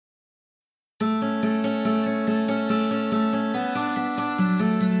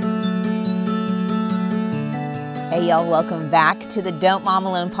Hey, y'all. Welcome back to the Don't Mom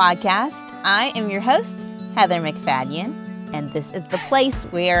Alone podcast. I am your host, Heather McFadden, and this is the place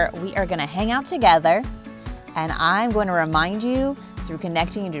where we are going to hang out together, and I'm going to remind you through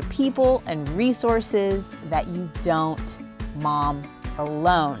connecting you to people and resources that you don't mom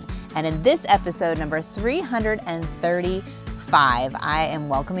alone. And in this episode, number 335, I am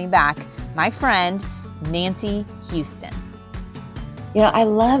welcoming back my friend, Nancy Houston. You know, I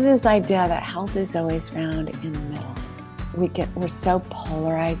love this idea that health is always found in the middle. We're so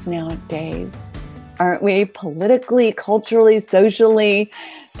polarized nowadays, aren't we? Politically, culturally, socially,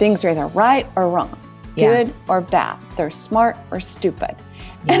 things are either right or wrong, good or bad. They're smart or stupid.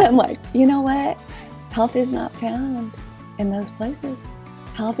 Yeah. And I'm like, you know what? Health is not found in those places.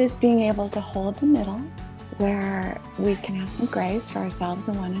 Health is being able to hold the middle where we can have some grace for ourselves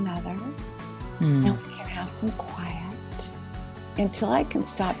and one another, and we can have some quiet. Until I can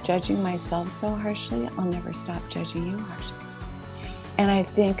stop judging myself so harshly, I'll never stop judging you harshly. And I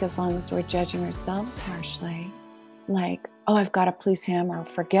think as long as we're judging ourselves harshly, like, oh, I've got to please him, or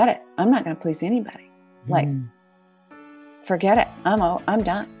forget it, I'm not going to please anybody. Like, forget it, I'm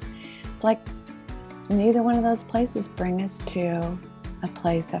done. It's like neither one of those places bring us to a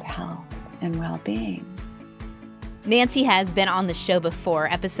place of health and well-being. Nancy has been on the show before,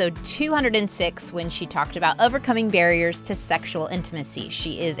 episode 206, when she talked about overcoming barriers to sexual intimacy.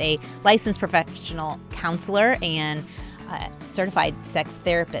 She is a licensed professional counselor and certified sex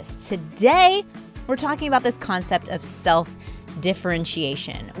therapist. Today, we're talking about this concept of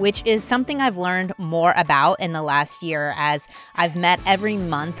self-differentiation, which is something I've learned more about in the last year as I've met every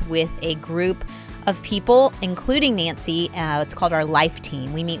month with a group of people, including Nancy. It's called our Life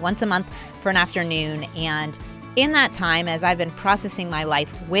Team. We meet once a month for an afternoon, and in that time, as I've been processing my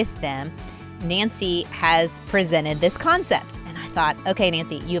life with them, Nancy has presented this concept. And I thought, okay,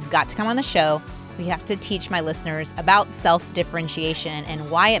 Nancy, you've got to come on the show. We have to teach my listeners about self-differentiation and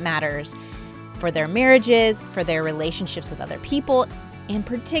why it matters for their marriages, for their relationships with other people, and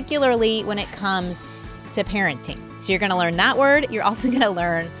particularly when it comes to parenting. So you're going to learn that word. You're also going to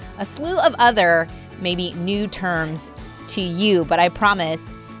learn a slew of other maybe new terms to you, but I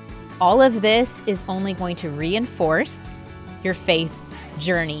promise all of this is only going to reinforce your faith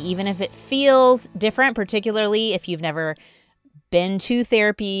journey, even if it feels different, particularly if you've never been to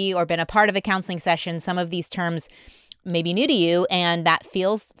therapy or been a part of a counseling session. Some of these terms may be new to you, and that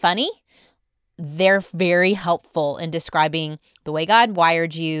feels funny. They're very helpful in describing the way God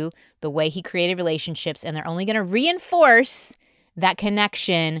wired you, the way He created relationships, and they're only going to reinforce that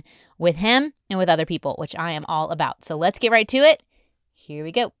connection with Him and with other people, which I am all about. So let's get right to it. Here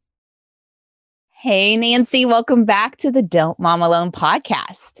we go. Hey, Nancy, welcome back to the Don't Mom Alone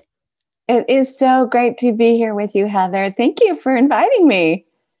podcast. It is so great to be here with you, Heather. Thank you for inviting me.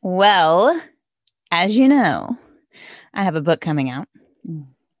 Well, as you know, I have a book coming out.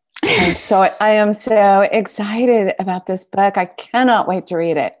 I am so excited about this book. I cannot wait to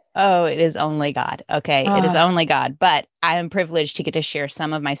read it. Oh, it is only God. Okay, It is only God. But I am privileged to get to share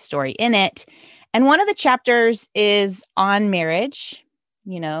some of my story in it. And one of the chapters is on marriage.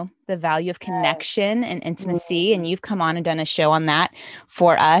 You know, the value of connection and intimacy. And you've come on and done a show on that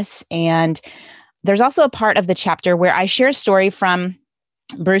for us. And there's also a part of the chapter where I share a story from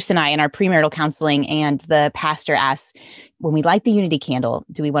Bruce and I in our premarital counseling. And the pastor asks, when we light the unity candle,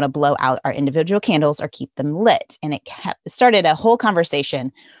 do we want to blow out our individual candles or keep them lit? And it started a whole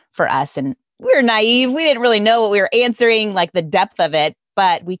conversation for us. And we were naive. We didn't really know what we were answering, like the depth of it,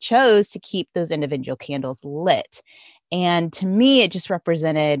 but we chose to keep those individual candles lit. And to me, it just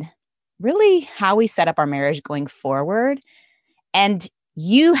represented really how we set up our marriage going forward. And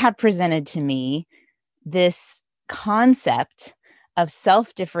you have presented to me this concept of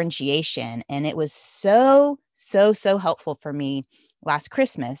self-differentiation. And it was so helpful for me last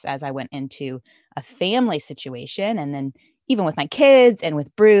Christmas as I went into a family situation, and then even with my kids and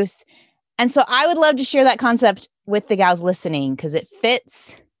with Bruce. And so I would love to share that concept with the gals listening, because it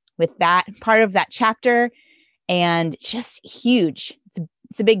fits with that part of that chapter. And just huge.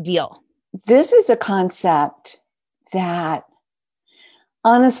 It's a big deal. This is a concept that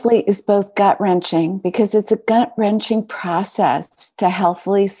honestly is both gut-wrenching, because it's a gut-wrenching process to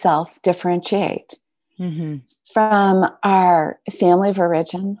healthily self-differentiate from our family of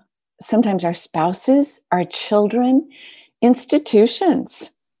origin, sometimes our spouses, our children,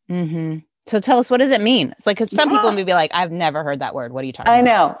 institutions. So tell us, what does it mean? It's like, because some people may be like, I've never heard that word. What are you talking about? I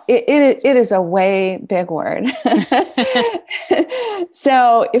know. It is a way big word.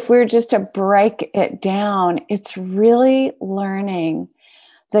 So if we were just to break it down, it's really learning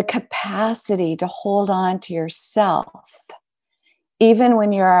the capacity to hold on to yourself even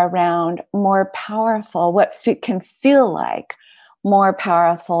when you're around more powerful, what can feel like more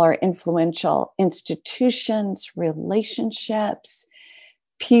powerful or influential institutions, relationships,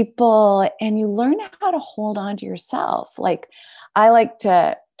 people, and you learn how to hold on to yourself. Like I like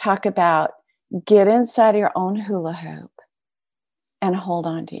to talk about get inside your own hula hoop and hold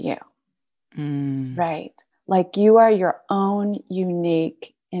on to you. Right? Like you are your own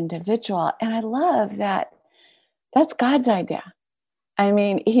unique individual. And I love that. That's God's idea. I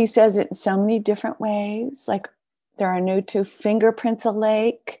mean, he says it in so many different ways. Like there are no two fingerprints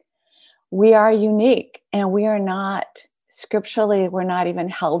alike. We are unique, and we are not scripturally, we're not even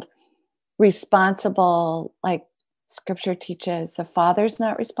held responsible. Like scripture teaches, the Father's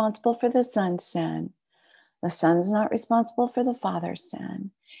not responsible for the Son's sin. The Son's not responsible for the Father's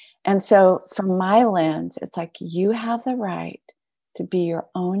sin. And so from my lens, it's like you have the right to be your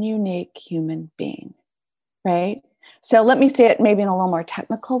own unique human being, right? So let me say it maybe in a little more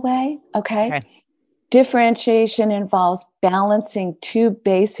technical way, okay? Differentiation involves balancing two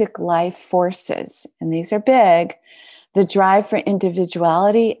basic life forces, and these are big: the drive for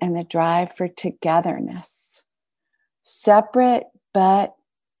individuality and the drive for togetherness. Separate but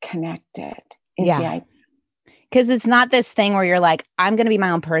connected is the idea. Because it's not this thing where you're like, I'm going to be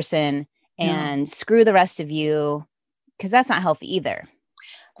my own person and screw the rest of you, because that's not healthy either.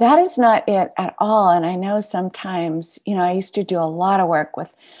 That is not it at all. And I know sometimes, I used to do a lot of work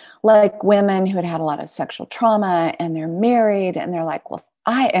with like women who had had a lot of sexual trauma, and they're married, and they're like, well,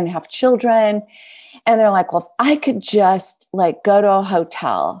 and have children. And they're like, well, if I could just like go to a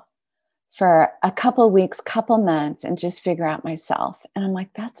hotel for a couple of weeks, couple months, and just figure out myself. And I'm like,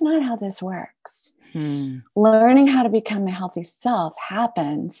 that's not how this works. Learning how to become a healthy self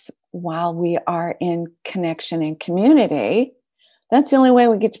happens while we are in connection and community. That's the only way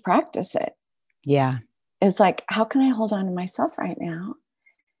we get to practice it. Yeah. It's like, how can I hold on to myself right now?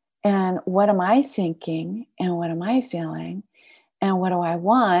 And what am I thinking? And what am I feeling? And what do I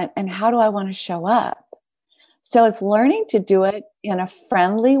want? And how do I want to show up? So it's learning to do it in a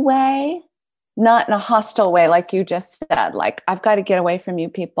friendly way, not in a hostile way, like you just said. Like, I've got to get away from you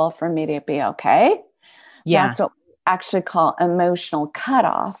people for me to be okay. Yeah. That's what we actually call emotional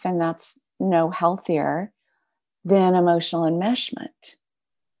cutoff. And that's no healthier than emotional enmeshment.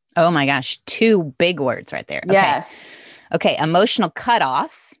 Oh my gosh. Two big words right there. Yes. Okay. Emotional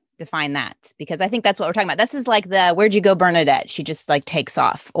cutoff. Define that, because I think that's what we're talking about. This is like the "Where'd you go, Bernadette?" She just like takes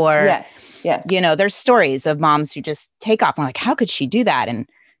off. Or, yes. There's stories of moms who just take off. And we're like, how could she do that? And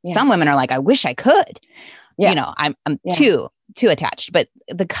some women are like, I wish I could. I'm too attached. But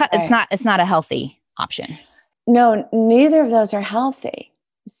the cut, it's not a healthy option. No, neither of those are healthy.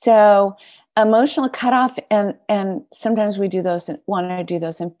 So emotional cutoff, and sometimes we do those and want to do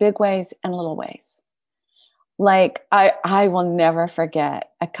those in big ways and little ways. Like I will never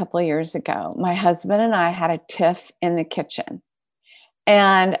forget a couple of years ago, my husband and I had a tiff in the kitchen.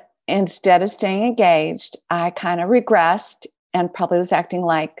 And instead of staying engaged, I kind of regressed and probably was acting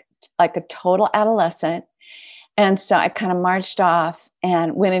like a total adolescent. And so I kind of marched off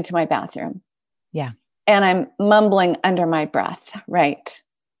and went into my bathroom. Yeah. And I'm mumbling under my breath, right?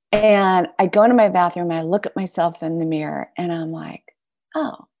 And I go into my bathroom and I look at myself in the mirror and I'm like,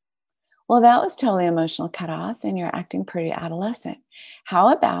 oh, well, that was totally emotional cutoff and you're acting pretty adolescent.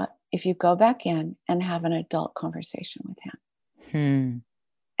 How about if you go back in and have an adult conversation with him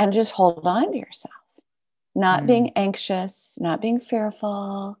and just hold on to yourself, not being anxious, not being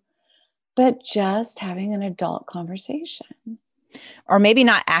fearful, but just having an adult conversation. Or maybe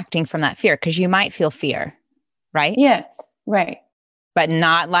not acting from that fear, because you might feel fear, right? Yes, right. But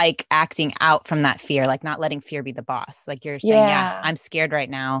not like acting out from that fear, like not letting fear be the boss. Like you're saying, I'm scared right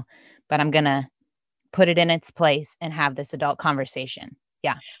now, but I'm going to put it in its place and have this adult conversation.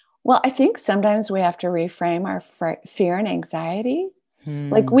 Yeah. Well, I think sometimes we have to reframe our fear and anxiety.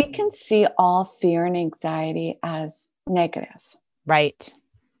 Like we can see all fear and anxiety as negative. Right.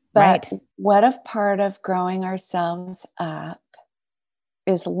 But what if part of growing ourselves up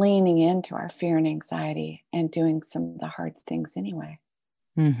is leaning into our fear and anxiety and doing some of the hard things anyway?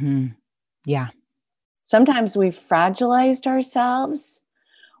 Yeah. Sometimes we've fragilized ourselves.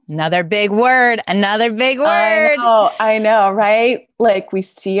 Another big word. I know, right? Like we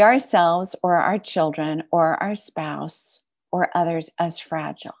see ourselves or our children or our spouse or others as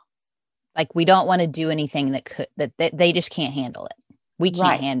fragile. Like we don't want to do anything that they just can't handle it. We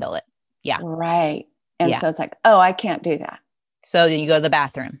can't handle it. Yeah. Right. And so it's like, oh, I can't do that. So then you go to the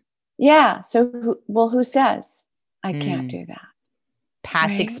bathroom. Yeah. So who says I can't do that?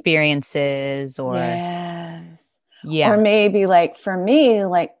 Past experiences or. Yes. Yeah. Or maybe like for me,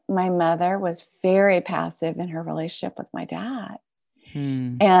 like my mother was very passive in her relationship with my dad.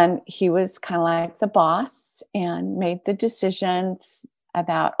 And he was kind of like the boss and made the decisions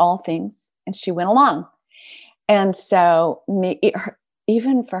about all things. And she went along. And so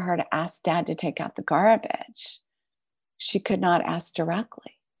even for her to ask Dad to take out the garbage, she could not ask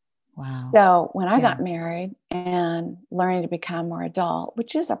directly. Wow. So when I got married and learning to become more adult,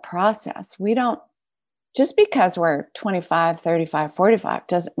 which is a process, we don't, just because we're 25, 35, 45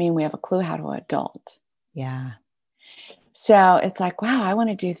 doesn't mean we have a clue how to adult. Yeah. So it's like, wow, I want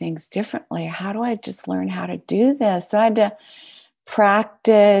to do things differently. How do I just learn how to do this? So I had to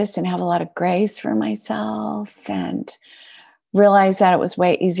practice and have a lot of grace for myself and realize that it was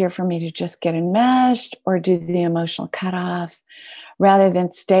way easier for me to just get enmeshed or do the emotional cutoff rather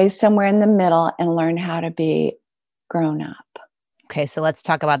than stay somewhere in the middle and learn how to be grown up. Okay, so let's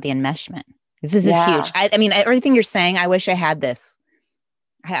talk about the enmeshment. This is huge. I mean, everything you're saying, I wish I had this.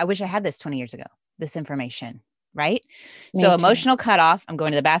 I wish I had this 20 years ago, this information, right? Me so too. Emotional cutoff, I'm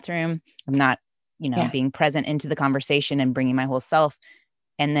going to the bathroom. I'm not, being present into the conversation and bringing my whole self.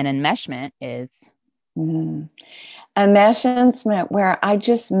 And then enmeshment is? Enmeshment where I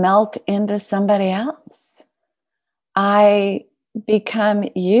just melt into somebody else. I become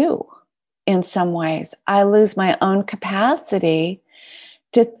you in some ways. I lose my own capacity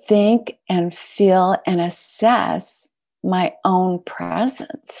to think and feel and assess my own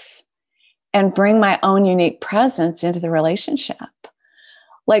presence and bring my own unique presence into the relationship.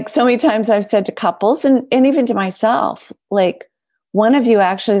 Like so many times I've said to couples and even to myself, like one of you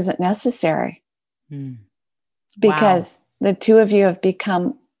actually isn't necessary because the two of you have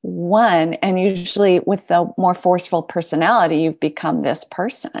become one. And usually with the more forceful personality, you've become this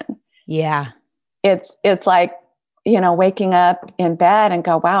person. Yeah. It's like, waking up in bed and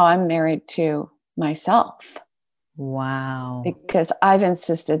go, wow, I'm married to myself. Wow. Because I've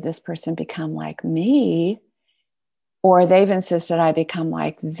insisted this person become like me, or they've insisted I become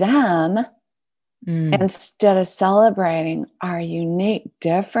like them, instead of celebrating our unique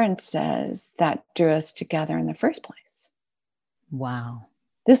differences that drew us together in the first place. Wow.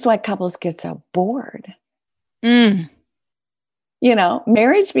 This is why couples get so bored.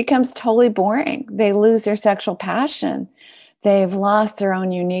 Marriage becomes totally boring. They lose their sexual passion. They've lost their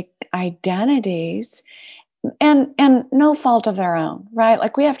own unique identities and no fault of their own, right?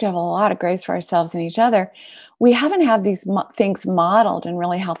 Like we have to have a lot of grace for ourselves and each other. We haven't had these things modeled in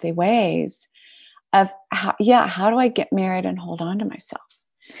really healthy ways of how do I get married and hold on to myself?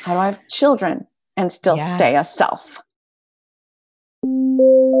 How do I have children and still stay a self?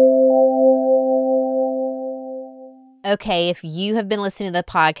 Okay, if you have been listening to the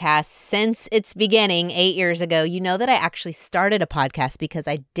podcast since its beginning 8 years ago, you know that I actually started a podcast because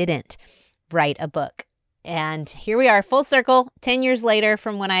I didn't write a book. And here we are, full circle, 10 years later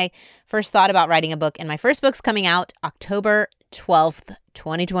from when I first thought about writing a book. And my first book's coming out October 12th,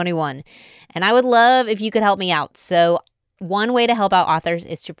 2021. And I would love if you could help me out. So one way to help out authors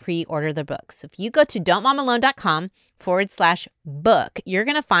is to pre-order their books. So if you go to don'tmomalone.com/book, you're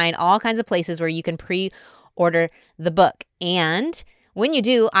going to find all kinds of places where you can pre-order the book. And when you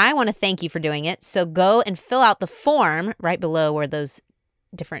do, I want to thank you for doing it. So go and fill out the form right below where those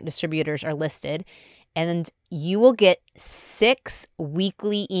different distributors are listed. And you will get 6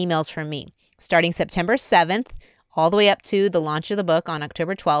 weekly emails from me starting September 7th all the way up to the launch of the book on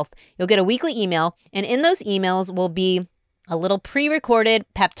October 12th. You'll get a weekly email. And in those emails will be a little pre-recorded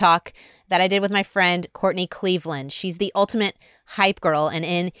pep talk that I did with my friend, Courtney Cleveland. She's the ultimate hype girl. And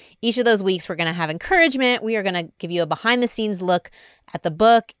in each of those weeks, we're going to have encouragement. We are going to give you a behind the scenes look at the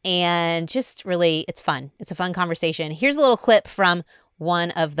book. And just really, it's fun. It's a fun conversation. Here's a little clip from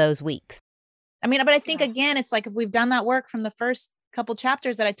one of those weeks. But I think, again, it's like if we've done that work from the first couple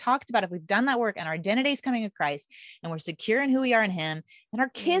chapters that I talked about, if we've done that work and our identity is coming to Christ and we're secure in who we are in him, and our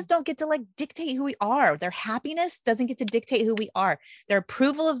kids don't get to dictate who we are. Their happiness doesn't get to dictate who we are. Their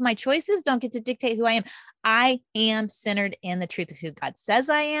approval of my choices don't get to dictate who I am. I am centered in the truth of who God says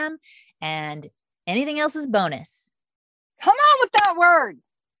I am, and anything else is bonus. Come on with that word.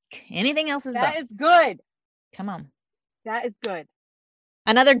 Anything else is bonus. bonus. That is good. Come on. That is good.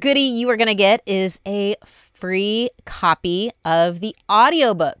 Another goodie you are going to get is a free copy of the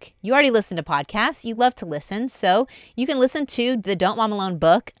audiobook. You already listen to podcasts. You love to listen. So you can listen to the Don't Mom Alone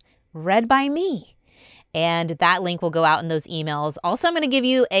book read by me. And that link will go out in those emails. Also, I'm going to give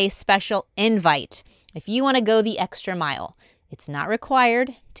you a special invite if you want to go the extra mile. It's not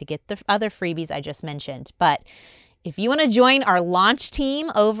required to get the other freebies I just mentioned. But if you want to join our launch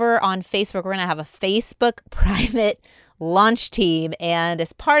team over on Facebook, we're going to have a Facebook private launch team. And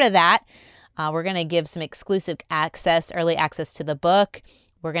as part of that, we're going to give some exclusive access, early access to the book.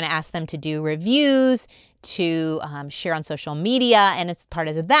 We're going to ask them to do reviews, to share on social media. And as part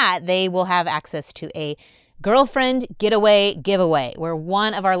of that, they will have access to a girlfriend getaway giveaway, where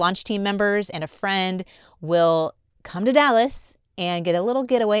one of our launch team members and a friend will come to Dallas and get a little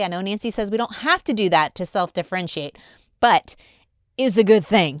getaway. I know Nancy says we don't have to do that to self-differentiate, but is a good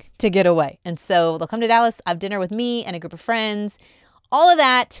thing to get away. And so they'll come to Dallas, have dinner with me and a group of friends. All of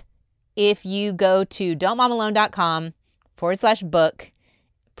that, if you go to don'tmomalone.com/book,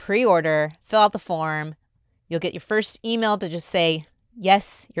 pre-order, fill out the form. You'll get your first email to just say,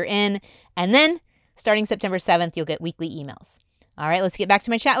 yes, you're in. And then starting September 7th, you'll get weekly emails. All right, let's get back to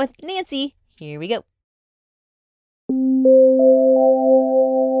my chat with Nancy. Here we go.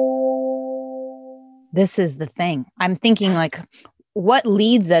 This is the thing. I'm thinking, like, what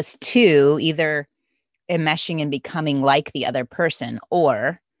leads us to either enmeshing and becoming like the other person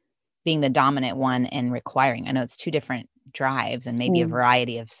or being the dominant one and requiring? I know it's two different drives and maybe a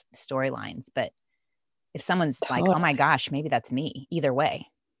variety of storylines, but if someone's like, oh my gosh, maybe that's me, either way.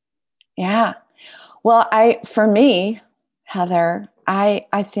 Yeah. Well, for me, Heather, I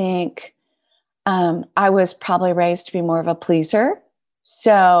think I was probably raised to be more of a pleaser.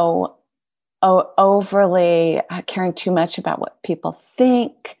 So overly caring too much about what people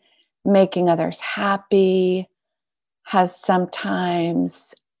think, making others happy has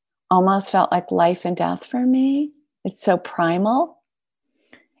sometimes almost felt like life and death for me. It's so primal.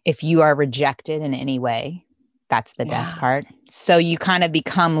 If you are rejected in any way, that's the death part. So you kind of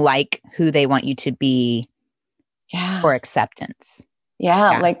become like who they want you to be for acceptance.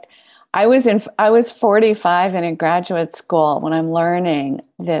 Yeah. Like I was 45 and in graduate school when I'm learning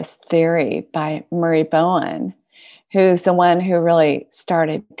this theory by Murray Bowen, who's the one who really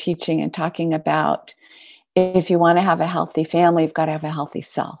started teaching and talking about if you want to have a healthy family, you've got to have a healthy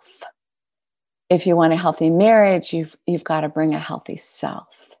self. If you want a healthy marriage, you've got to bring a healthy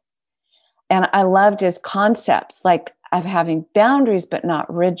self. And I loved his concepts, like of having boundaries, but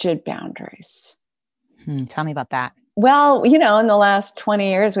not rigid boundaries. Tell me about that. Well, in the last 20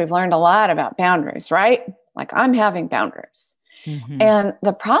 years, we've learned a lot about boundaries, right? Like I'm having boundaries. Mm-hmm. And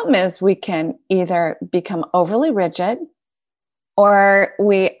the problem is we can either become overly rigid or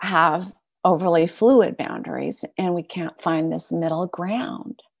we have overly fluid boundaries and we can't find this middle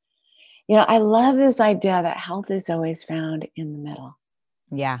ground. I love this idea that health is always found in the middle.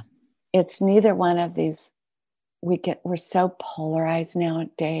 Yeah. It's neither one of these. We're so polarized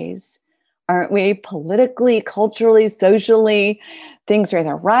nowadays. Aren't we? Politically, culturally, socially, things are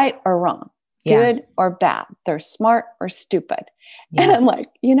either right or wrong, good or bad. They're smart or stupid. Yeah. And I'm like,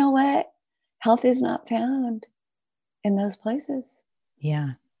 you know what? Health is not found in those places. Yeah.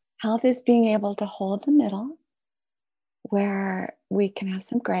 Health is being able to hold the middle where we can have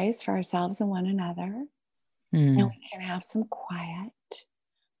some grace for ourselves and one another, and we can have some quiet.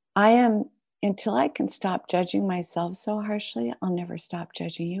 Until I can stop judging myself so harshly, I'll never stop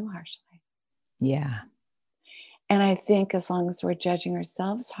judging you harshly. Yeah. And I think as long as we're judging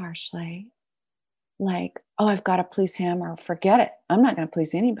ourselves harshly, like, oh, I've got to please him, or forget it. I'm not going to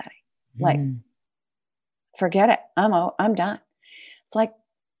please anybody. Like, forget it. I'm done. It's like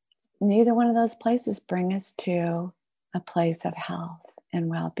neither one of those places bring us to a place of health and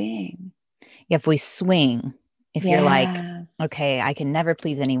well-being. If we swing, if you're like, okay, I can never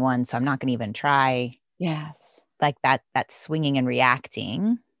please anyone, so I'm not going to even try. Yes. Like that swinging and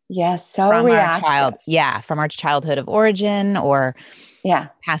reacting. Yes, so from reactive. From our childhood of origin or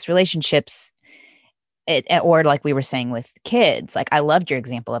past relationships. Or like we were saying with kids, like I loved your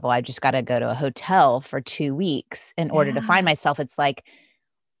example of, I just got to go to a hotel for 2 weeks in order to find myself. It's like,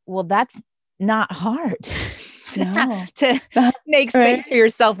 well, that's not hard to make space for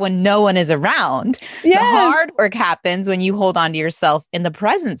yourself when no one is around. Yes. The hard work happens when you hold on to yourself in the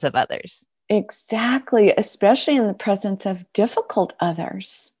presence of others. Exactly. Especially in the presence of difficult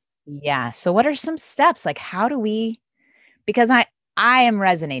others. Yeah. So what are some steps? Like, how do we, because I am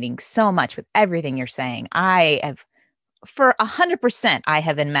resonating so much with everything you're saying. I have, for 100%, I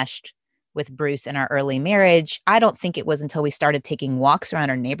have enmeshed with Bruce in our early marriage. I don't think it was until we started taking walks around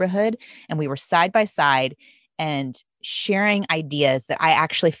our neighborhood and we were side by side and sharing ideas that I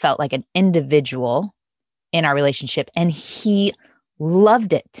actually felt like an individual in our relationship. And he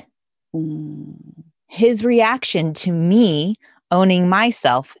loved it. His reaction to me owning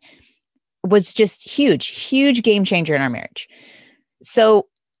myself was just huge game changer in our marriage. So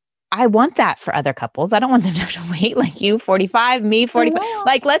I want that for other couples. I don't want them to have to wait, like you 45, me 45.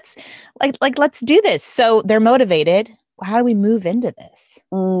 Let's do this. So they're motivated. How do we move into this?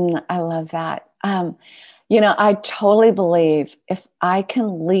 I love that. I totally believe if I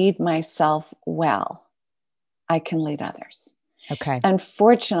can lead myself well, I can lead others. Okay.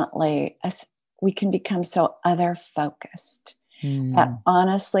 Unfortunately, we can become so other focused that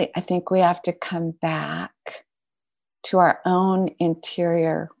honestly, I think we have to come back to our own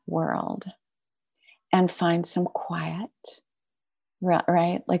interior world and find some quiet,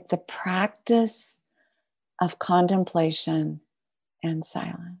 right? Like the practice of contemplation and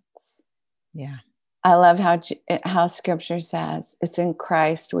silence. Yeah. I love how scripture says it's in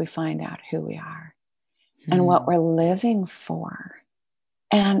Christ we find out who we are and what we're living for.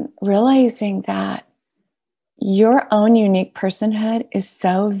 And realizing that your own unique personhood is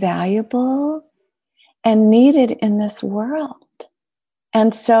so valuable and needed in this world.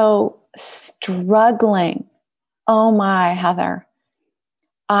 And so struggling, oh my, Heather,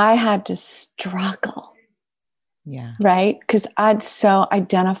 I had to struggle. Yeah. Right? Because I'd so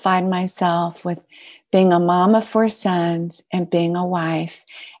identified myself with being a mom of 4 sons and being a wife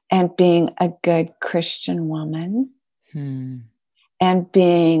and being a good Christian woman and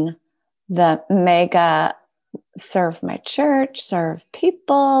being the mega serve my church, serve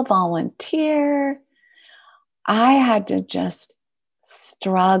people, volunteer. I had to just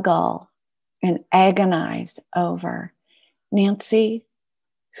struggle and agonize over, Nancy,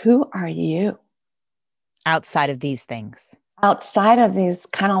 who are you? Outside of these things. Outside of these,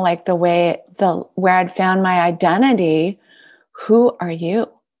 kind of like where I'd found my identity, who are you?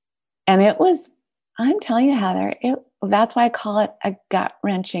 And it was, I'm telling you, Heather, that's why I call it a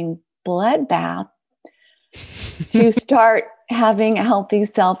gut-wrenching bloodbath to start having healthy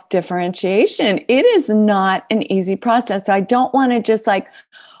self-differentiation. It is not an easy process. So I don't want to just like,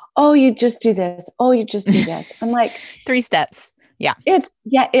 oh, you just do this. Oh, you just do this. I'm like 3 steps. Yeah.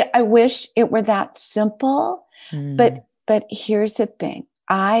 I wish it were that simple. But here's the thing.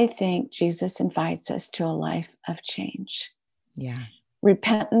 I think Jesus invites us to a life of change. Yeah.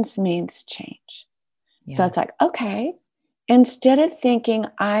 Repentance means change. Yeah. So it's like, okay, instead of thinking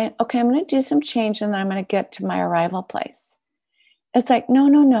I'm going to do some change and then I'm going to get to my arrival place. It's like,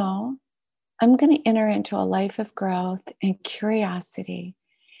 no. I'm going to enter into a life of growth and curiosity.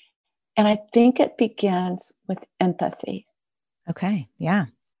 And I think it begins with empathy. Okay. Yeah.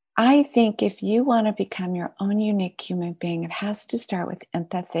 I think if you want to become your own unique human being, it has to start with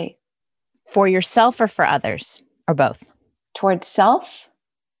empathy. For yourself or for others, or both? Towards self,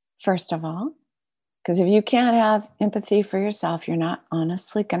 first of all. Because if you can't have empathy for yourself, you're not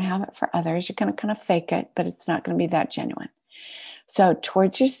honestly going to have it for others. You're going to kind of fake it, but it's not going to be that genuine. So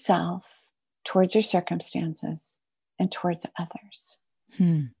towards yourself, towards your circumstances, and towards others.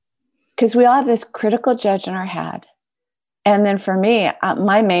 Because we all have this critical judge in our head. And then for me,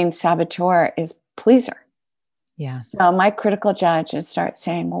 my main saboteur is pleaser. Yeah. So my critical judge is start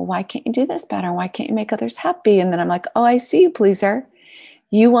saying, well, why can't you do this better? Why can't you make others happy? And then I'm like, oh, I see you, pleaser.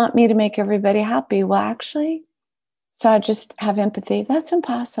 You want me to make everybody happy. Well, actually, so I just have empathy. That's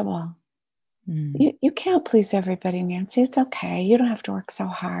impossible. You can't please everybody, Nancy. It's okay. You don't have to work so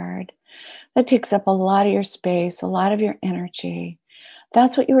hard. That takes up a lot of your space, a lot of your energy.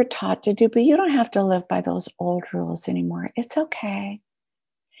 That's what you were taught to do, but you don't have to live by those old rules anymore. It's okay.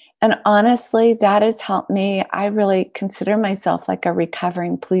 And honestly, that has helped me. I really consider myself like a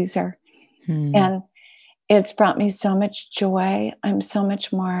recovering pleaser. And it's brought me so much joy. I'm so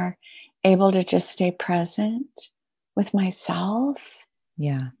much more able to just stay present with myself.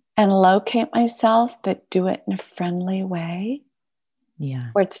 Yeah. And locate myself, but do it in a friendly way. Yeah.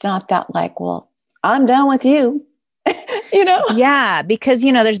 Where it's not that like, well, I'm done with you. Yeah, because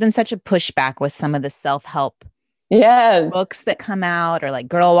there's been such a pushback with some of the self-help books that come out, or like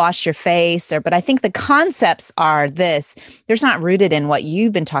Girl Wash Your Face, but I think the concepts are this. There's not rooted in what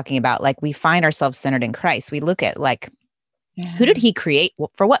you've been talking about. Like we find ourselves centered in Christ. We look at like, who did he create?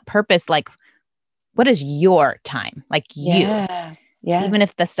 For what purpose? Like, what is your time? Like you. Yes. Even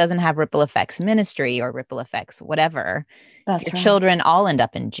if this doesn't have ripple effects ministry or ripple effects, whatever. That's your children all end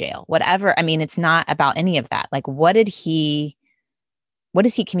up in jail, whatever. I mean, it's not about any of that. Like, what is he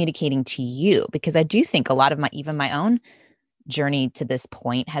communicating to you? Because I do think a lot of even my own journey to this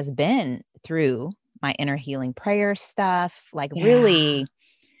point has been through my inner healing prayer stuff, like really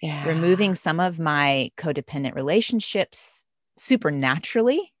removing some of my codependent relationships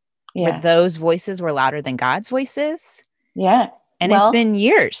supernaturally, where those voices were louder than God's voices. Yes. And it's been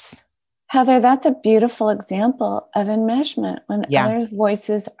years. Heather, that's a beautiful example of enmeshment when other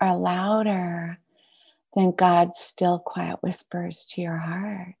voices are louder than God's still quiet whispers to your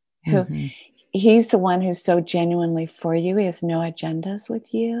heart. He's the one who's so genuinely for you. He has no agendas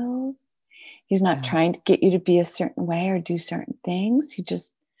with you. He's not trying to get you to be a certain way or do certain things. He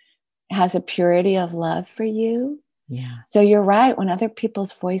just has a purity of love for you. Yeah. So you're right. When other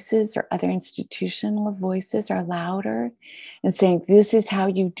people's voices or other institutional voices are louder and saying, this is how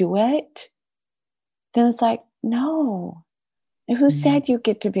you do it, then it's like, no. Who said you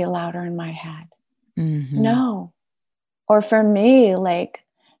get to be louder in my head? No. Or for me, like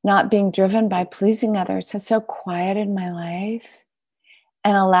not being driven by pleasing others has so quieted my life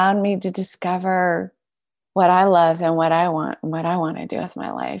and allowed me to discover what I love and what I want and what I want to do with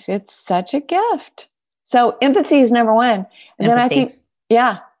my life. It's such a gift. So empathy is number one. And then I think,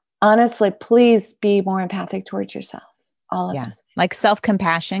 honestly, please be more empathic towards yourself. All of us. Like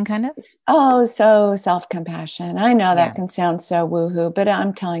self-compassion kind of? Oh, so self-compassion. I know that can sound so woohoo, but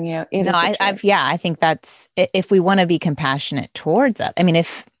I'm telling you, it is. I think that's, if we want to be compassionate towards us. I mean,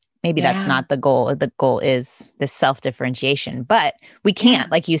 if maybe that's not the goal is this self-differentiation, but we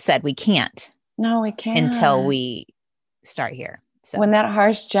can't, like you said, we can't. No, we can't. Until we start here. So when that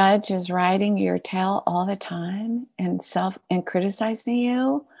harsh judge is riding your tail all the time and criticizing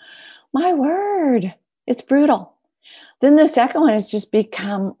you, my word, it's brutal. Then the second one is just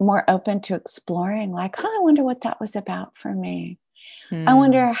become more open to exploring, like, I wonder what that was about for me. I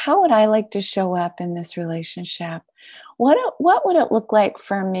wonder, how would I like to show up in this relationship? What would it look like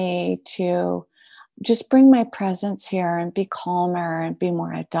for me to just bring my presence here and be calmer and be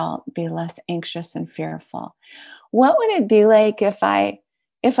more adult, be less anxious and fearful? What would it be like if I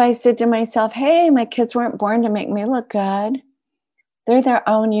said to myself, hey, my kids weren't born to make me look good. They're their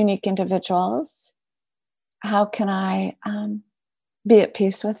own unique individuals. How can I be at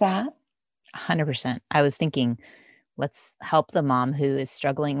peace with that? 100%. I was thinking, let's help the mom who is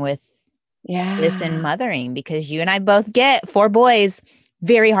struggling with this in mothering, because you and I both get 4 boys,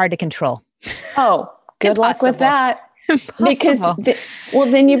 very hard to control. Oh, good luck with that. Impossible.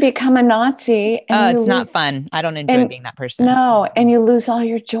 Because then you become a Nazi. And it's not fun. I don't enjoy being that person. No, and you lose all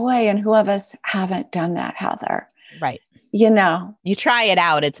your joy. And who of us haven't done that, Heather? Right. You try it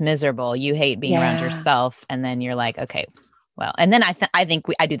out. It's miserable. You hate being around yourself. And then you're like, okay, well, and then I think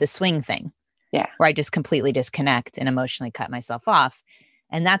I do the swing thing. Yeah. Where I just completely disconnect and emotionally cut myself off.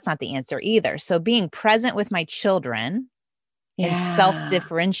 And that's not the answer either. So being present with my children and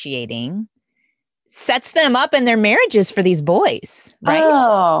self-differentiating sets them up in their marriages for these boys, right?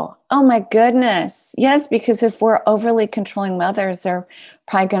 Oh my goodness. Yes, because if we're overly controlling mothers, they're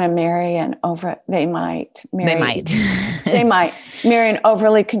probably going to marry they might marry an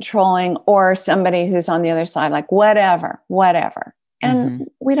overly controlling, or somebody who's on the other side, like whatever. And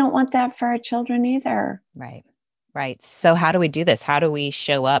we don't want that for our children either. Right. So how do we do this? How do we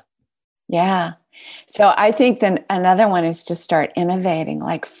show up? Yeah. So I think then another one is to start innovating,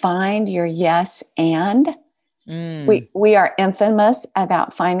 like find your yes and. We are infamous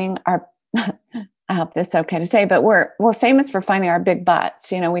about finding our, I hope this is okay to say, but we're famous for finding our big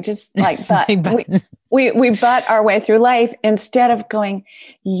butts. We just like butt. we butt our way through life instead of going,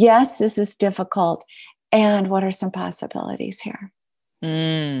 yes, this is difficult. And what are some possibilities here?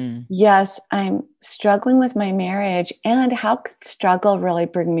 Yes, I'm struggling with my marriage. And how could struggle really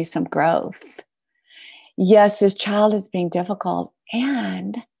bring me some growth? Yes, this child is being difficult.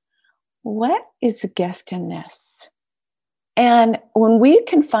 And what is the gift in this? And when we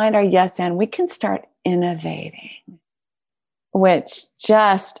can find our yes and, we can start innovating, which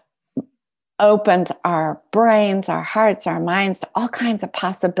just opens our brains, our hearts, our minds to all kinds of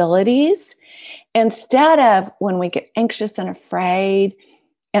possibilities. Instead of when we get anxious and afraid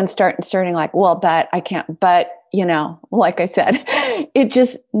and start inserting like, well, but I can't, but, like I said, it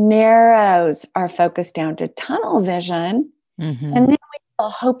just narrows our focus down to tunnel vision. And then we feel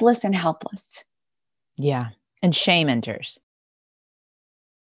hopeless and helpless. Yeah. And shame enters.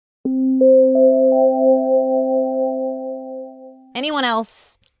 Anyone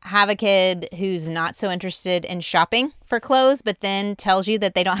else have a kid who's not so interested in shopping for clothes, but then tells you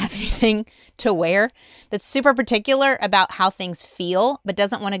that they don't have anything to wear, that's super particular about how things feel, but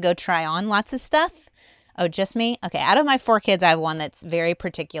doesn't want to go try on lots of stuff? Oh, just me? Okay, out of my 4 kids, I have one that's very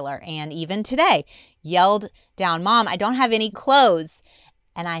particular. And even today, yelled down, Mom, I don't have any clothes.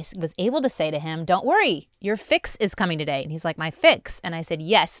 And I was able to say to him, don't worry, your fix is coming today. And he's like, my fix? And I said,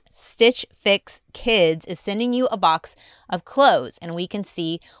 yes, Stitch Fix Kids is sending you a box of clothes, and we can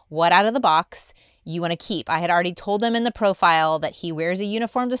see what out of the box you want to keep. I had already told them in the profile that he wears a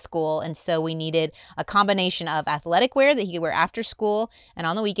uniform to school, and so we needed a combination of athletic wear that he could wear after school and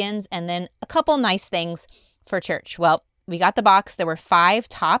on the weekends, and then a couple nice things for church. Well, we got the box. There were 5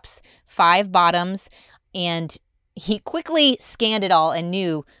 tops, 5 bottoms, and he quickly scanned it all and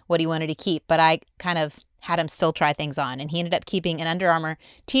knew what he wanted to keep, but I kind of had him still try things on. And he ended up keeping an Under Armour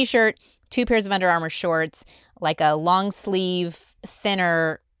t-shirt, 2 pairs of Under Armour shorts, like a long sleeve,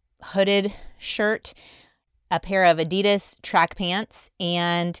 thinner hooded shirt, a pair of Adidas track pants,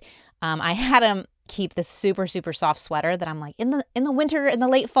 and I had him keep this super, super soft sweater that I'm like, in the winter, in the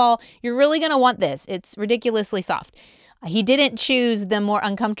late fall, you're really going to want this. It's ridiculously soft. He didn't choose the more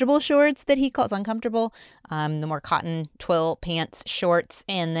uncomfortable shorts that he calls uncomfortable, the more cotton twill pants, shorts,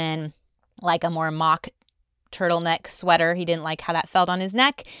 and then like a more mock turtleneck sweater. He didn't like how that felt on his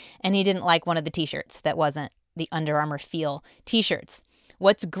neck, and he didn't like one of the t-shirts that wasn't the Under Armour Feel t-shirts.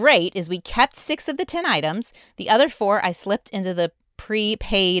 What's great is we kept 6 of the 10 items. The other 4 I slipped into the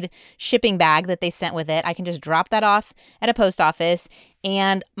prepaid shipping bag that they sent with it. I can just drop that off at a post office,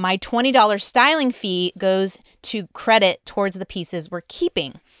 and my $20 styling fee goes to credit towards the pieces we're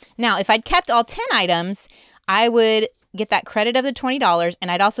keeping. Now, if I'd kept all 10 items, I would get that credit of the $20,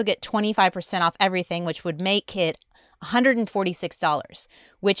 and I'd also get 25% off everything, which would make it $146,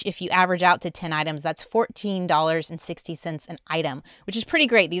 which if you average out to 10 items, that's $14.60 an item, which is pretty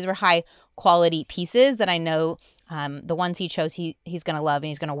great. These were high quality pieces that I know the ones he chose he's going to love and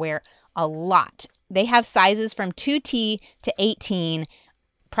he's going to wear a lot. They have sizes from 2T to 18,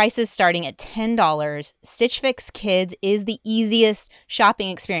 prices starting at $10. Stitch Fix Kids is the easiest shopping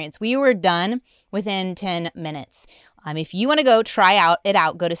experience. We were done within 10 minutes. If you want to go try it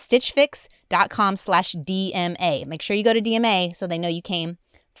out, go to stitchfix.com/DMA. Make sure you go to DMA so they know you came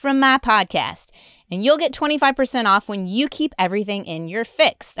from my podcast. And you'll get 25% off when you keep everything in your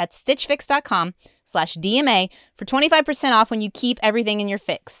fix. That's stitchfix.com/DMA for 25% off when you keep everything in your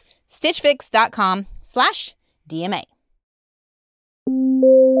fix. stitchfix.com/DMA.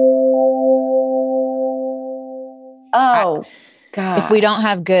 Oh, God. If we don't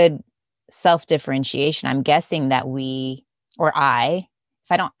have good self-differentiation, I'm guessing that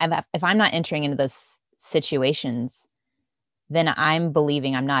if I'm not entering into those situations, then I'm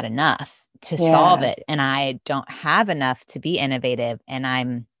believing I'm not enough to solve it. And I don't have enough to be innovative, and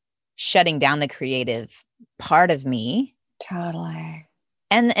I'm shutting down the creative part of me. Totally.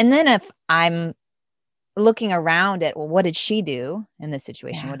 And then if I'm looking around at, well, what did she do in this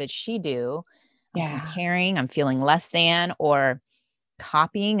situation? What did she do? I'm comparing, I'm feeling less than, or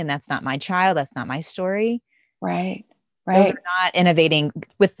copying, and that's not my child. That's not my story. Right. Those are not innovating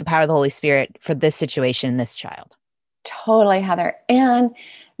with the power of the Holy Spirit for this situation, this child. Totally, Heather. And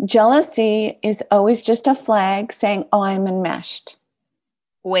jealousy is always just a flag saying, oh, I'm enmeshed.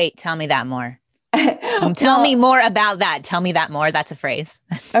 Wait, tell me that more. Tell me more about that. Tell me that more. That's a phrase.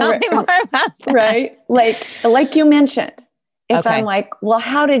 Tell me more about that. Right. Like you mentioned, if I'm like, well,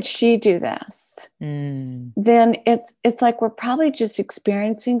 how did she do this? Then it's like, we're probably just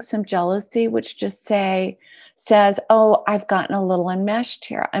experiencing some jealousy, which just says, oh, I've gotten a little enmeshed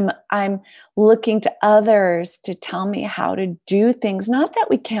here. I'm looking to others to tell me how to do things. Not that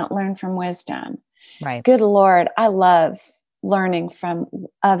we can't learn from wisdom. Right. Good Lord. I love learning from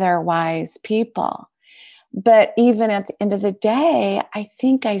other wise people. But even at the end of the day, I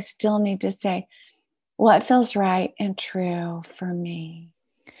think I still need to say, what feels right and true for me.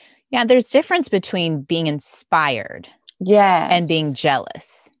 Yeah, there's difference between being inspired and being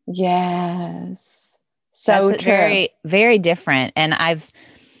jealous. Yes. So that's true. Very, very different. And I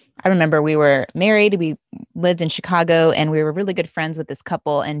remember we were married, we lived in Chicago, and we were really good friends with this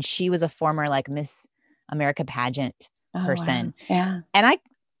couple. And she was a former like Miss America pageant person. Wow. Yeah. And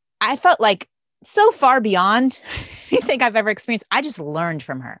I felt like so far beyond anything I've ever experienced. I just learned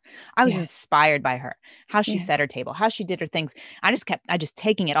from her. I was inspired by her, how she set her table, how she did her things. I just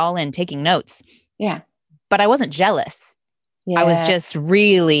taking it all in, taking notes. Yeah. But I wasn't jealous. I was just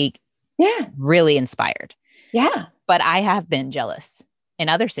really, really inspired. Yeah. But I have been jealous in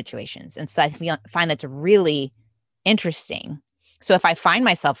other situations. And so I find that's really interesting. So if I find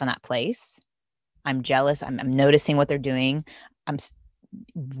myself in that place, I'm jealous. I'm noticing what they're doing. I'm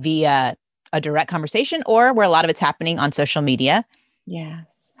via a direct conversation, or where a lot of it's happening on social media.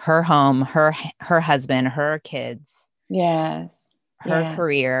 Yes. Her home, her husband, her kids. Yes. Her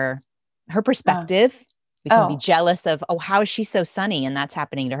career, her perspective. We can be jealous of, how is she so sunny? And that's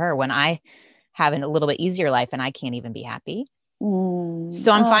happening to her when I have a little bit easier life and I can't even be happy.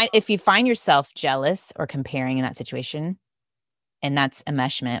 So I'm fine. If you find yourself jealous or comparing in that situation, and that's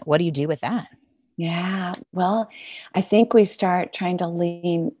enmeshment, what do you do with that? Yeah. Well, I think we start trying to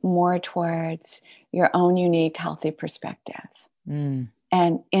lean more towards your own unique, healthy perspective and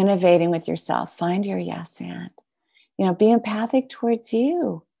innovating with yourself. Find your yes and, be empathic towards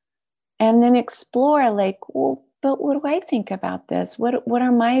you, and then explore like, well, but what do I think about this? What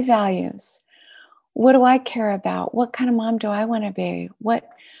are my values? What do I care about? What kind of mom do I want to be? What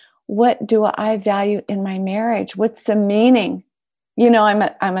do I value in my marriage? What's the meaning?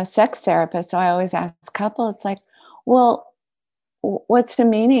 I'm a sex therapist, so I always ask couples, it's like, well, what's the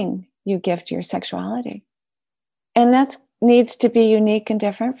meaning you give to your sexuality? And that needs to be unique and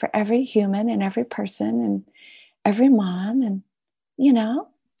different for every human and every person and every mom. And,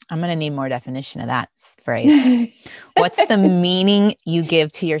 I'm going to need more definition of that phrase. What's the meaning you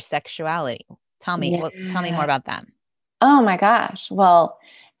give to your sexuality? Tell me more about that. Oh my gosh. Well,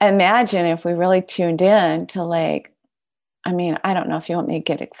 imagine if we really tuned in to like, I mean, I don't know if you want me to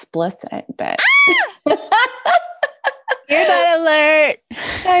get explicit, but Hear that alert.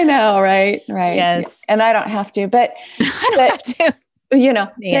 I know, right? Right. Yes. And I don't have to, but I don't have to.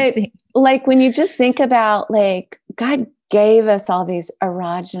 Nancy. Like when you just think about like God gave us all these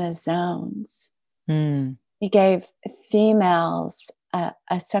erogenous zones. He gave females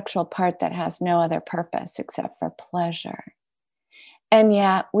a sexual part that has no other purpose except for pleasure. And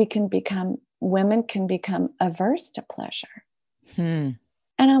yet women can become averse to pleasure. And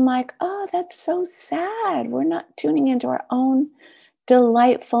I'm like, oh, that's so sad. We're not tuning into our own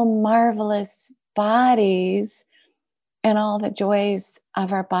delightful, marvelous bodies and all the joys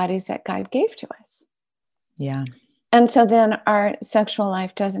of our bodies that God gave to us. Yeah. And so then our sexual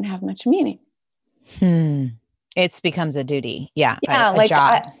life doesn't have much meaning. It becomes a duty. Yeah. Yeah. A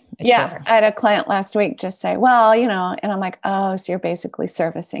job. I had a client last week just say, well, and I'm like, oh, so you're basically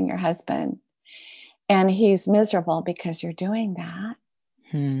servicing your husband. And he's miserable because you're doing that.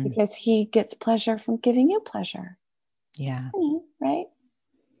 Because he gets pleasure from giving you pleasure. Yeah. Right.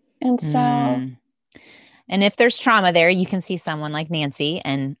 And so. And if there's trauma there, you can see someone like Nancy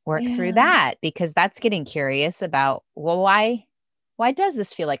and work through that, because that's getting curious about, well, why does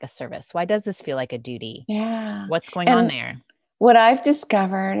this feel like a service? Why does this feel like a duty? Yeah. What's going on there? What I've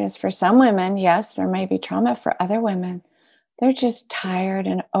discovered is for some women, yes, there may be trauma. For other women, they're just tired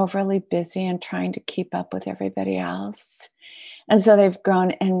and overly busy and trying to keep up with everybody else. And so they've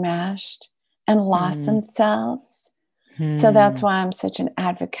grown enmeshed and lost themselves. So that's why I'm such an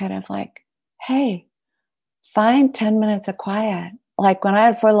advocate of like, hey, find 10 minutes of quiet. Like when I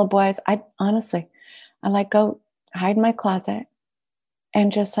had 4 little boys, I like go hide in my closet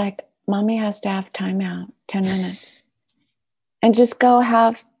and just like, mommy has to have time out, 10 minutes. And just go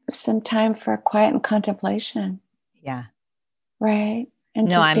have some time for quiet and contemplation. Yeah. Right. And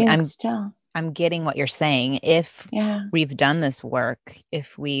just being still. I'm getting what you're saying. If we've done this work,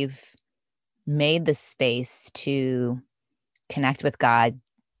 if we've made the space to connect with God,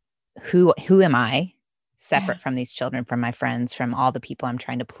 who am I separate from these children, from my friends, from all the people I'm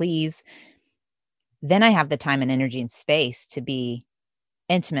trying to please, then I have the time and energy and space to be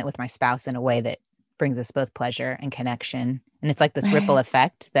intimate with my spouse in a way that brings us both pleasure and connection. And it's like this ripple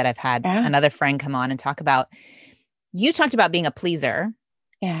effect that I've had another friend come on and talk about. You talked about being a pleaser.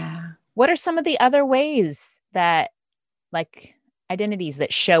 Yeah. What are some of the other ways that, like, identities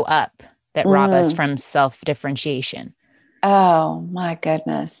that show up that rob us from self-differentiation? Oh my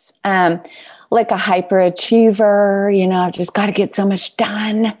goodness. Like a hyperachiever, I've just got to get so much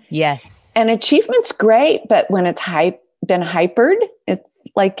done. Yes. And achievement's great, but when it's been hypered, it's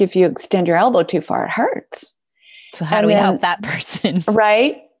like if you extend your elbow too far, it hurts. So how do we help that person?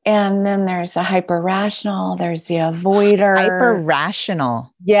 Right. And then there's a hyper-rational, there's the avoider.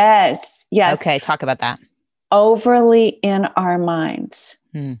 Hyper-rational. Yes. Okay, talk about that. Overly in our minds.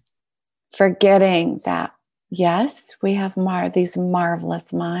 Forgetting that, yes, we have these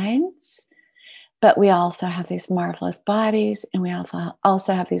marvelous minds, but we also have these marvelous bodies, and we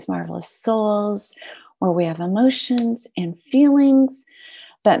also have these marvelous souls where we have emotions and feelings.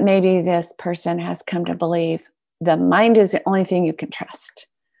 But maybe this person has come to believe the mind is the only thing you can trust.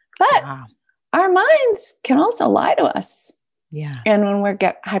 But our minds can also lie to us. Yeah. And when we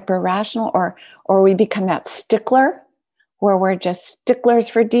get hyper-rational or we become that stickler where we're just sticklers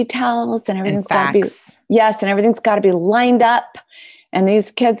for details and everything's got to be, and everything's got to be lined up, and these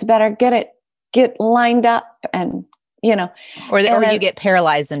kids better get lined up, and or you get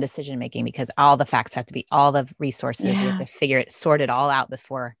paralyzed in decision making because all the facts have to be, all the resources, we have to sort it all out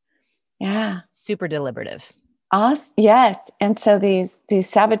before. Yeah. Super deliberative. Yes. And so these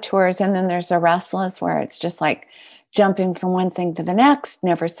saboteurs, and then there's a restless where it's just like jumping from one thing to the next,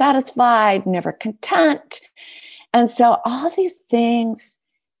 never satisfied, never content. And so all these things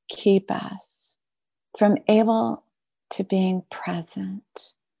keep us from able to being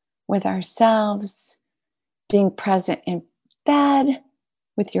present with ourselves, being present in bed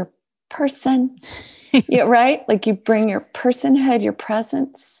with your person, right? Like you bring your personhood, your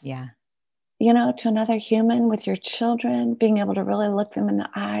presence. Yeah. To another human, with your children, being able to really look them in the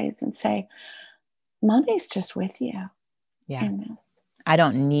eyes and say, mommy's just with you in this. I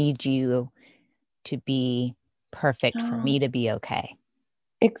don't need you to be perfect for me to be okay.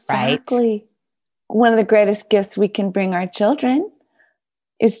 Exactly. Right? One of the greatest gifts we can bring our children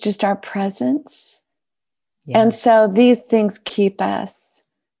is just our presence Yeah. And so these things keep us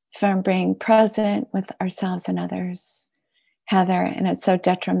from being present with ourselves and others, Heather, and it's so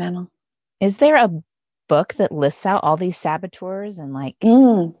detrimental. Is there a book that lists out all these saboteurs and like?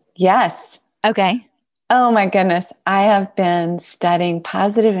 Yes. Okay. Oh my goodness. I have been studying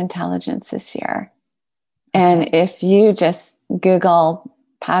positive intelligence this year. And if you just Google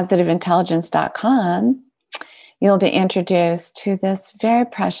positiveintelligence.com, you'll be introduced to this very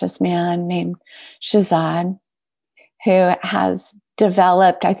precious man named Shazad, who has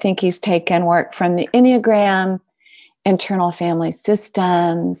developed, I think he's taken work from the Enneagram, internal family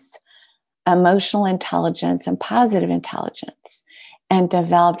systems, emotional intelligence, and positive intelligence, and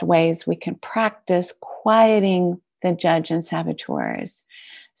developed ways we can practice quieting the judge and saboteurs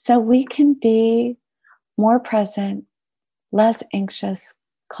so we can be more present, less anxious,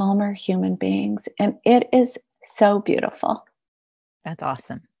 calmer human beings. And it is so beautiful. That's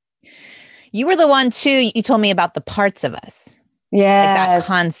awesome. You were the one too, you told me about the parts of us. Yes. Like that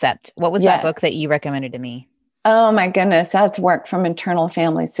concept. What was that book that you recommended to me? Oh my goodness, that's work from internal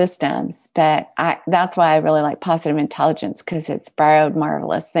family systems. But that's why I really like positive intelligence, because it's borrowed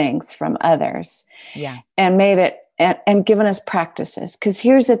marvelous things from others. Yeah. And made it and given us practices. Because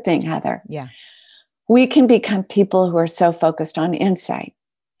here's the thing, Heather. Yeah. We can become people who are so focused on insight.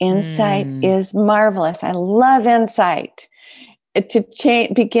 Insight is marvelous. I love insight. To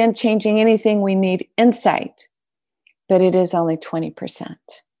begin changing anything, we need insight, but it is only 20%.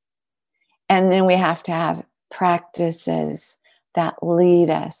 And then we have to have practices that lead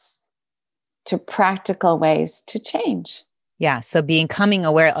us to practical ways to change. Yeah. So becoming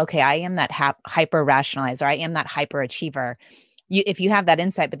aware, okay, I am that hyper rationalizer. I am that hyper achiever. If you have that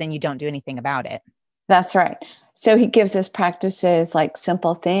insight, but then you don't do anything about it. That's right. So he gives us practices like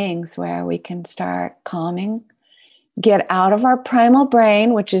simple things where we can start calming, get out of our primal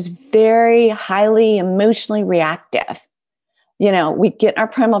brain, which is very highly emotionally reactive. You know, we get in our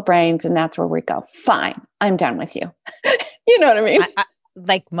primal brains and that's where we go, fine, I'm done with you. You know what I mean?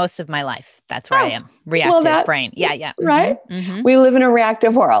 Like most of my life, that's where I am. Reactive brain. Yeah. Yeah. Right? Mm-hmm. We live in a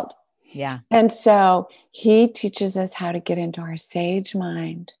reactive world. Yeah. And so he teaches us how to get into our sage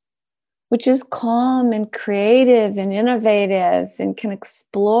mind, which is calm and creative and innovative and can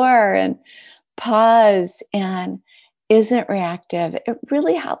explore and pause and isn't reactive. It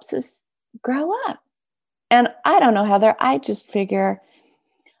really helps us grow up. And I don't know, Heather, I just figure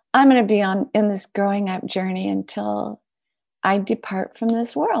I'm going to be in this growing up journey until I depart from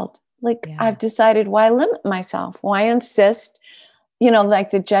this world. Like I've decided, why limit myself? Why insist? You know,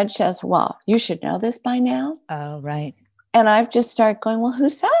 like the judge says, well, you should know this by now. Oh, right. And I've just started going, well, who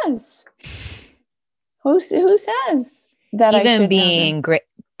says? Who says that even I should being know this? great,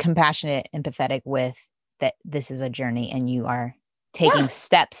 compassionate, empathetic with that this is a journey and you are taking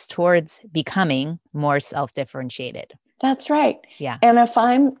steps towards becoming more self-differentiated. That's right. Yeah. And if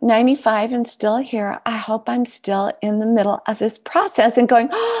I'm 95 and still here, I hope I'm still in the middle of this process and going,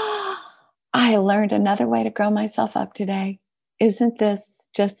 oh, I learned another way to grow myself up today. Isn't this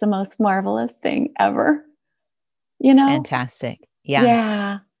just the most marvelous thing ever? You know? Fantastic. Yeah.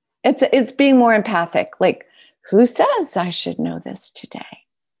 Yeah. It's being more empathic. Like, who says I should know this today?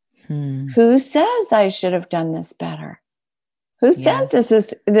 Who says I should have done this better? Who says this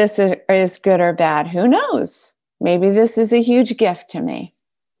is good or bad? Who knows? Maybe this is a huge gift to me.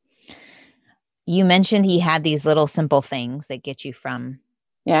 You mentioned he had these little simple things that get you from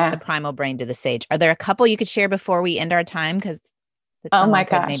the primal brain to the sage. Are there a couple you could share before we end our time? Because someone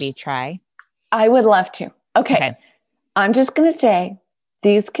could maybe try. I would love to. Okay. I'm just going to say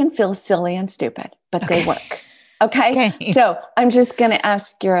these can feel silly and stupid, but they work. Okay. So I'm just going to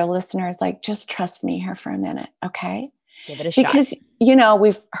ask your listeners, like, just trust me here for a minute. Okay. Give it a shot. Because, you know,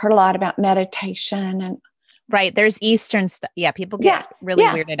 we've heard a lot about meditation and. Right. There's Eastern stuff. Yeah. People get really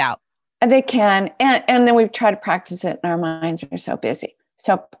weirded out. They can. And then we try to practice it and our minds are so busy.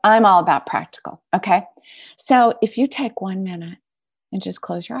 So I'm all about practical. Okay. So if you take 1 minute and just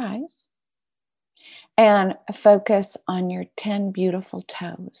close your eyes and focus on your 10 beautiful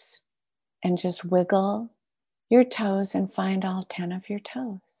toes and just wiggle your toes and find all 10 of your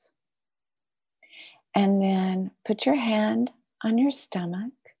toes. And then put your hand on your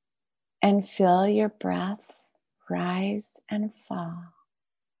stomach and feel your breath rise and fall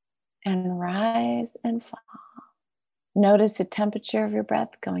and rise and fall. Notice the temperature of your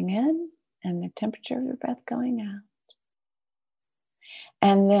breath going in and the temperature of your breath going out.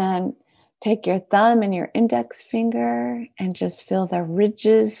 And then take your thumb and your index finger and just feel the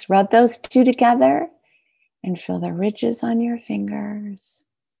ridges, rub those two together and feel the ridges on your fingers.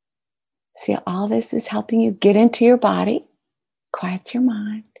 See, all this is helping you get into your body, quiets your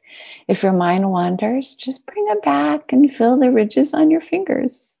mind. If your mind wanders, just bring it back and feel the ridges on your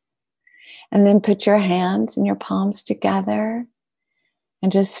fingers. And then put your hands and your palms together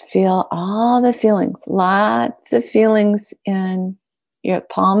and just feel all the feelings, lots of feelings in your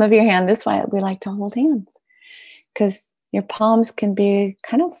palm of your hand. This is why we like to hold hands, because your palms can be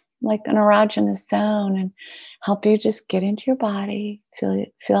kind of like an erogenous zone and help you just get into your body, feel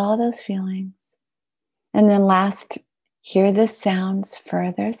all those feelings. And then last, hear the sounds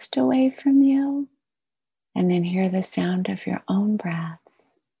furthest away from you, and then hear the sound of your own breath.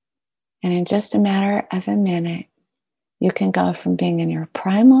 And in just a matter of a minute, you can go from being in your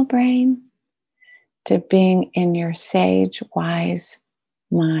primal brain to being in your sage, wise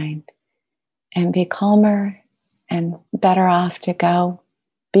mind, and be calmer and better off to go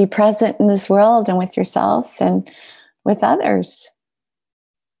be present in this world and with yourself and with others.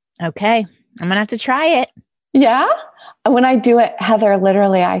 Okay. I'm going to have to try it. Yeah. When I do it, Heather,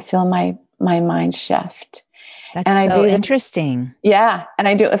 literally, I feel my mind shift. That's and so interesting. Yeah. And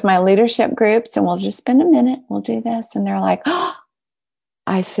I do it with my leadership groups, and we'll just spend a minute. We'll do this. And they're like, oh,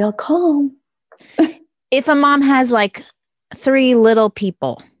 I feel calm. If a mom has like 3 little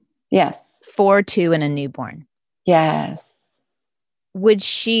people. Yes. 4, 2, and a newborn. Yes. Would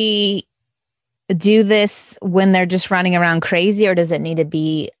she do this when they're just running around crazy, or does it need to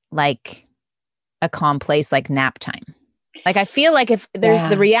be like a calm place, like nap time? Like, I feel like if there's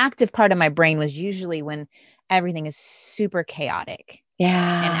the reactive part of my brain was usually when everything is super chaotic and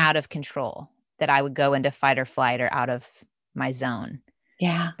out of control, that I would go into fight or flight or out of my zone.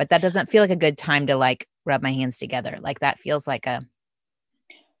 Yeah. But that doesn't feel like a good time to like rub my hands together. Like that feels like a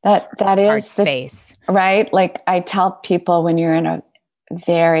that is hard space. Right? Like I tell people when you're in a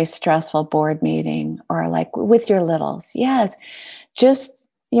very stressful board meeting or like with your littles, yes, just,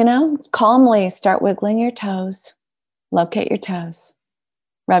 calmly start wiggling your toes, locate your toes,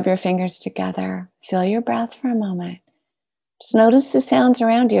 rub your fingers together, feel your breath for a moment. Just notice the sounds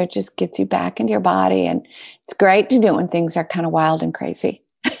around you. It just gets you back into your body. And it's great to do it when things are kind of wild and crazy.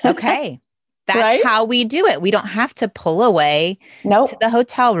 Okay. That's right? how we do it. We don't have to pull away to the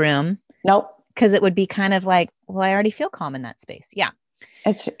hotel room. Nope. Because it would be kind of like, well, I already feel calm in that space. Yeah.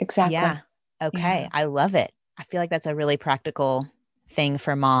 It's exactly. Yeah. Okay. Yeah. I love it. I feel like that's a really practical thing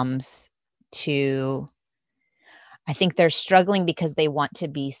for moms to, I think they're struggling because they want to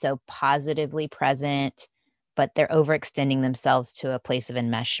be so positively present, but they're overextending themselves to a place of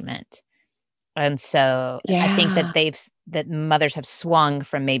enmeshment. And so I think that mothers have swung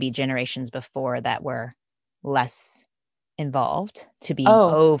from maybe generations before that were less involved to being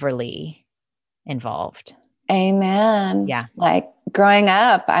overly involved. Amen. Yeah. Like growing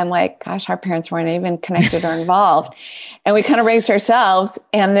up, I'm like, gosh, our parents weren't even connected or involved. And we kind of raised ourselves,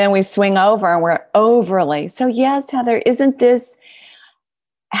 and then we swing over and we're overly. So yes, Heather, isn't this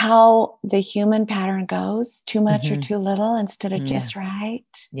how the human pattern goes? Too much or too little instead of just right?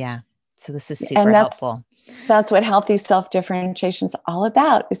 Yeah. So this is super helpful. That's what healthy self-differentiation is all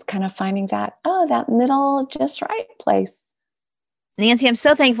about, is kind of finding that middle, just right place. Nancy, I'm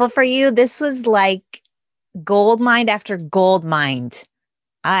so thankful for you. This was like gold mine after gold mine.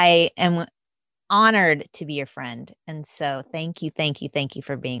 I am honored to be your friend. And so thank you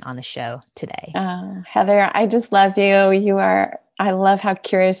for being on the show today. Heather, I just love you. I love how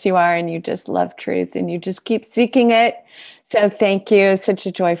curious you are, and you just love truth and you just keep seeking it. So thank you. It's such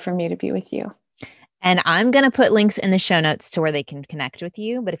a joy for me to be with you. And I'm going to put links in the show notes to where they can connect with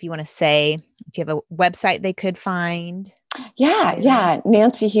you. But if you want to say, do you have a website they could find? Yeah.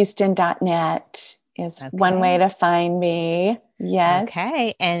 nancyhouston.net is one way to find me. Yes.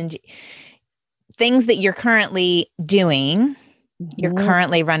 Okay. And things that you're currently doing, you're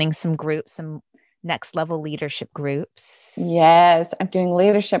currently running some groups, some next level leadership groups. Yes. I'm doing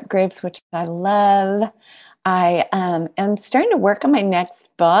leadership groups, which I love. I am starting to work on my next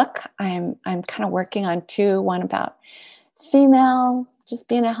book. I'm kind of working on 2, one about female, just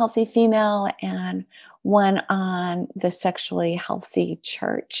being a healthy female, and one on the sexually healthy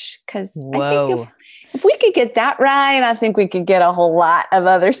church. Because I think if we could get that right, I think we could get a whole lot of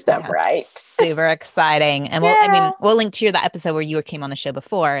other stuff right. Super exciting. And we'll link to that episode where you came on the show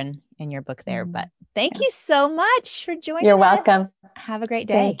before and your book there. But thank you so much for joining us. You're welcome. Have a great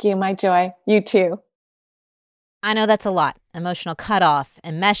day. Thank you. My joy. You too. I know that's a lot. Emotional cutoff,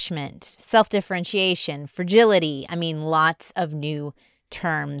 enmeshment, self-differentiation, fragility. I mean, lots of new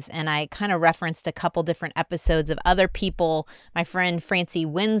terms. And I kind of referenced a couple different episodes of other people. My friend Francie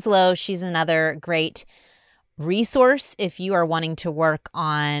Winslow, she's another great resource if you are wanting to work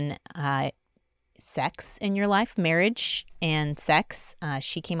on sex in your life, marriage and sex.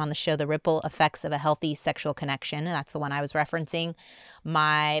 She came on the show, The Ripple Effects of a Healthy Sexual Connection. That's the one I was referencing.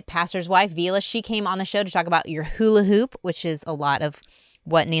 My pastor's wife, Vila, she came on the show to talk about your hula hoop, which is a lot of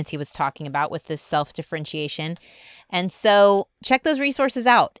what Nancy was talking about with this self-differentiation. And so check those resources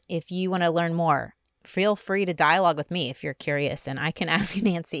out if you want to learn more. Feel free to dialogue with me if you're curious, and I can ask you,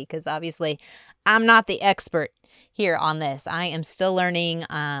 Nancy, because obviously I'm not the expert here on this. I am still learning,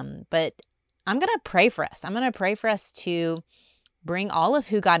 but I'm going to pray for us. I'm going to pray for us to bring all of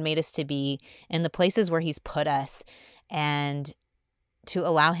who God made us to be in the places where he's put us, and to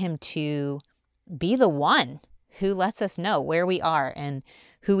allow him to be the one who lets us know where we are and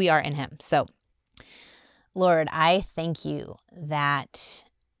who we are in him. So, Lord, I thank you that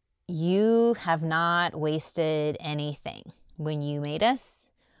you have not wasted anything when you made us,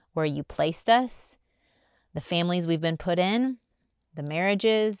 where you placed us, the families we've been put in, the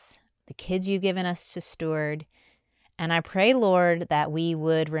marriages, the kids you've given us to steward. And I pray, Lord, that we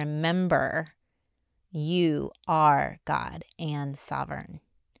would remember you are God and sovereign,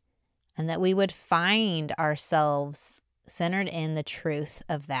 and that we would find ourselves centered in the truth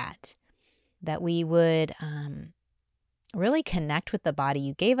of that we would really connect with the body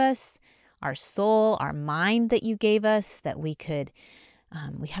you gave us, our soul, our mind that you gave us, that we could,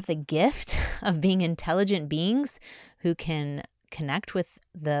 we have the gift of being intelligent beings who can connect with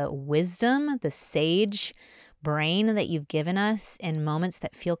the wisdom, the sage brain that you've given us in moments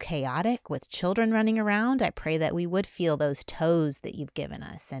that feel chaotic with children running around. I pray that we would feel those toes that you've given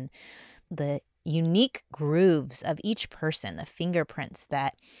us and the unique grooves of each person, the fingerprints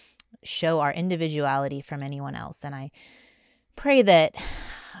that show our individuality from anyone else. And I pray that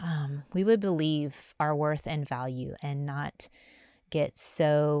we would believe our worth and value and not get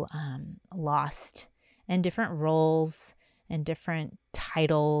so lost in different roles and different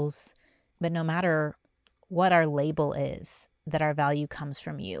titles, but no matter what our label is, that our value comes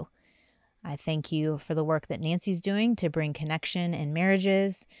from you. I thank you for the work that Nancy's doing to bring connection in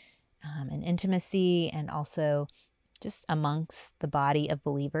marriages and intimacy, and also just amongst the body of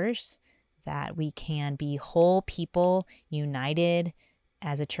believers, that we can be whole people united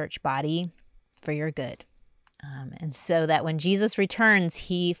as a church body for your good. And so that when Jesus returns,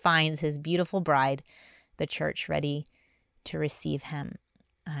 he finds his beautiful bride, the church, ready to receive him.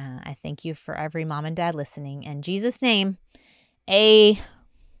 I thank you for every mom and dad listening. In Jesus' name,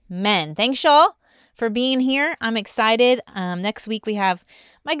 amen. Thanks, y'all, for being here. I'm excited. Next week, we have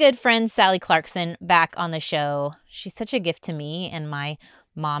my good friend Sally Clarkson back on the show. She's such a gift to me and my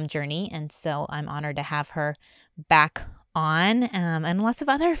mom journey, and so I'm honored to have her back on, and lots of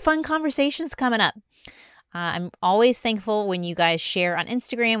other fun conversations coming up. I'm always thankful when you guys share on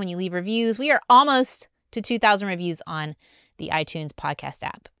Instagram, when you leave reviews. We are almost to 2,000 reviews on the iTunes podcast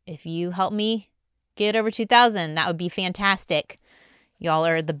app. If you help me get over 2,000, that would be fantastic. Y'all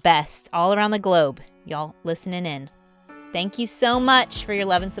are the best all around the globe. Y'all listening in. Thank you so much for your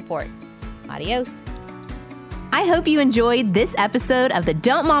love and support. Adios. I hope you enjoyed this episode of the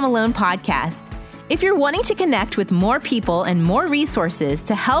Don't Mom Alone podcast. If you're wanting to connect with more people and more resources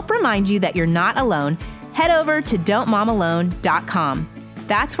to help remind you that you're not alone, head over to don'tmomalone.com.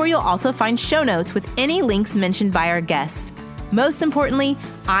 That's where you'll also find show notes with any links mentioned by our guests. Most importantly,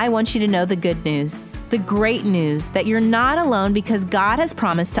 I want you to know the good news, the great news that you're not alone because God has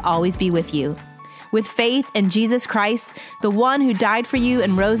promised to always be with you. With faith in Jesus Christ, the one who died for you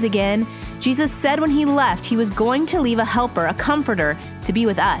and rose again, Jesus said when he left, he was going to leave a helper, a comforter, to be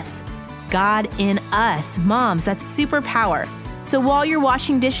with us. God in us. Moms, that's superpower. So while you're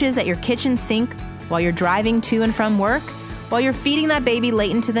washing dishes at your kitchen sink, while you're driving to and from work, while you're feeding that baby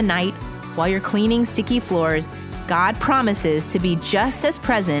late into the night, while you're cleaning sticky floors, God promises to be just as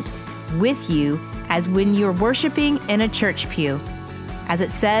present with you as when you're worshiping in a church pew. As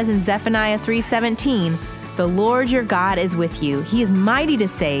it says in Zephaniah 3:17, the Lord your God is with you. He is mighty to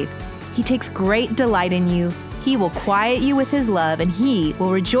save. He takes great delight in you. He will quiet you with his love, and he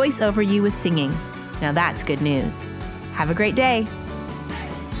will rejoice over you with singing. Now that's good news. Have a great day.